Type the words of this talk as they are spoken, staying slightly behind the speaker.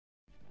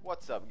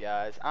What's up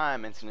guys,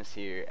 I'm Insinus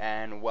here,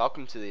 and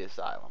welcome to the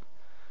Asylum.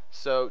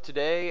 So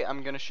today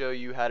I'm going to show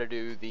you how to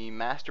do the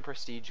Master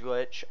Prestige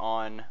glitch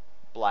on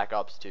Black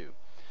Ops 2.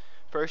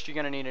 First you're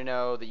going to need to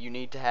know that you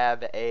need to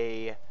have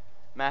a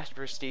Master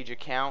Prestige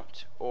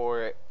account,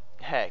 or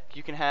heck,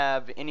 you can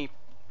have any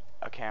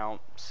account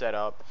set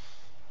up.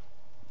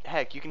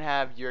 Heck, you can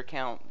have your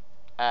account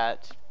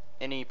at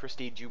any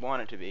prestige you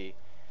want it to be,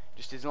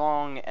 just as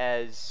long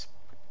as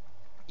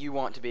you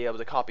want to be able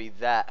to copy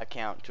that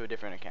account to a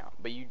different account.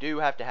 But you do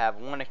have to have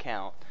one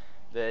account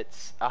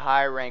that's a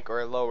higher rank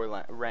or a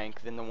lower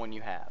rank than the one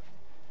you have,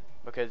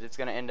 because it's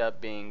going to end up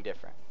being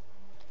different.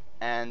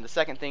 And the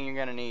second thing you're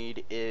going to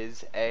need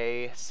is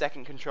a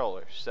second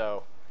controller.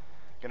 So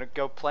I'm going to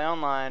go play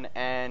online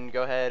and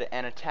go ahead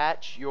and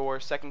attach your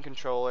second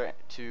controller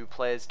to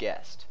play as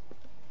guest.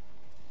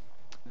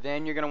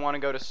 Then you're going to want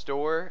to go to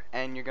store,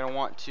 and you're going to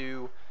want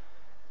to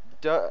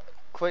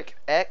click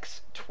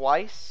X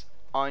twice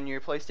on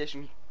your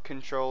PlayStation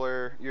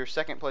controller, your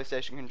second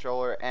PlayStation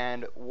controller,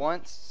 and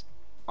once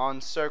on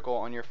circle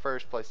on your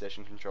first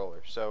PlayStation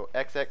controller. So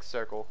XX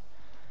circle,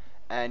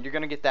 and you're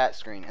gonna get that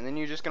screen. And then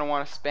you're just gonna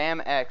want to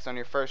spam X on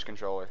your first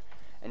controller,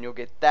 and you'll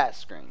get that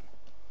screen.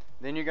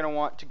 Then you're gonna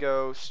want to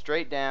go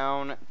straight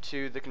down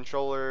to the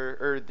controller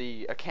or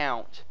the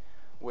account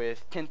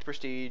with 10th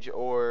Prestige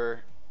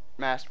or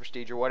Master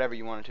Prestige or whatever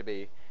you want it to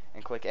be,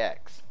 and click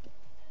X.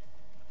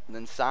 And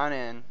then sign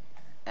in,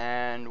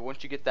 and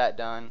once you get that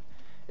done,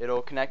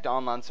 it'll connect to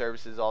online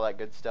services, all that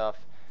good stuff.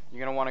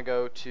 You're going to want to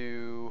go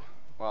to,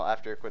 well,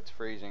 after it quits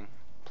freezing,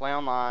 play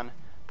online,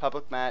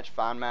 public match,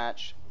 find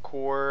match,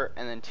 core,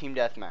 and then team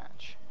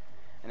deathmatch.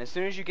 And as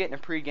soon as you get in a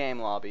pre-game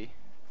lobby,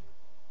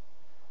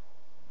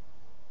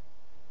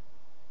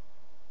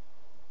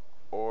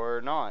 or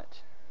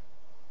not,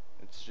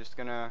 it's just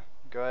going to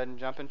go ahead and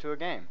jump into a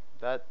game.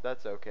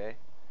 That's okay.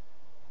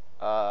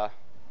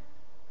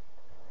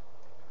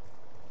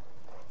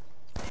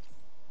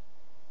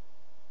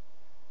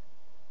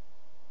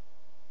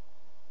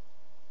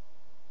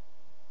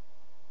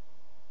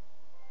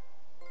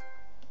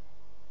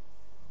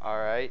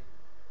 Alright,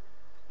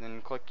 then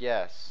click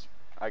yes,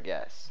 I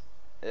guess.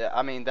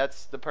 I mean,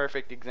 that's the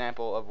perfect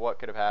example of what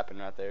could have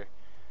happened right there.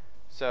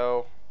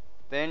 So,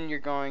 then you're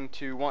going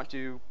to want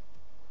to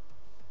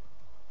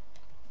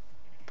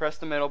press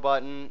the middle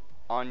button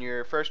on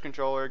your first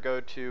controller, go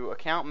to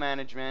account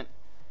management,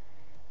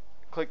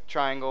 click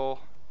triangle,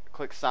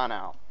 click sign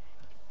out.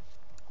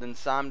 Then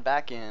sign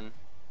back in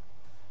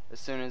as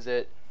soon as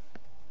it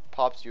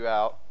pops you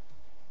out.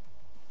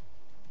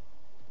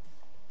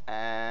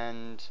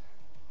 And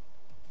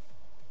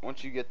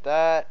once you get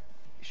that,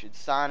 you should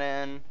sign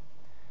in,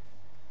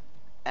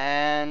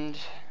 and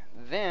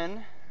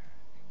then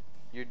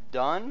you're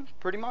done,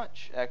 pretty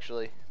much.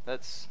 Actually,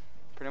 that's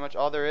pretty much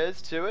all there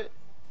is to it.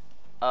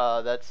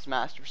 That's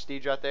Master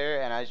Prestige right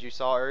there, and as you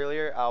saw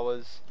earlier, I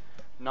was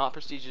not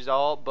Prestige at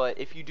all. But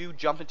if you do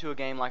jump into a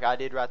game like I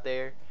did right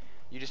there,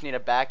 you just need to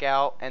back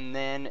out, and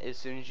then as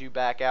soon as you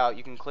back out,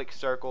 you can click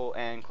circle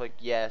and click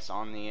yes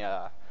on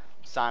the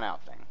sign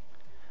out thing.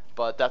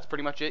 But that's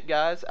pretty much it,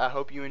 guys. I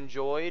hope you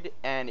enjoyed,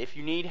 and if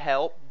you need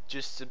help,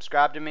 just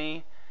subscribe to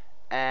me,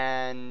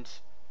 and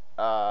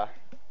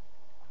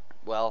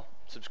well,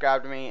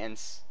 subscribe to me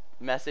and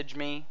message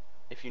me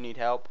if you need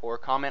help, or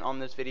comment on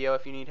this video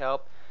if you need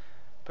help.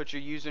 Put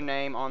your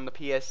username on the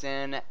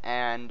PSN,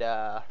 and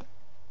I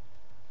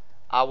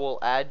will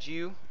add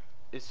you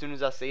as soon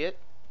as I see it,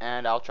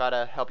 and I'll try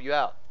to help you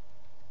out.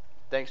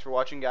 Thanks for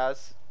watching,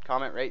 guys.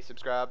 Comment, rate,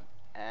 subscribe,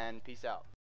 and peace out.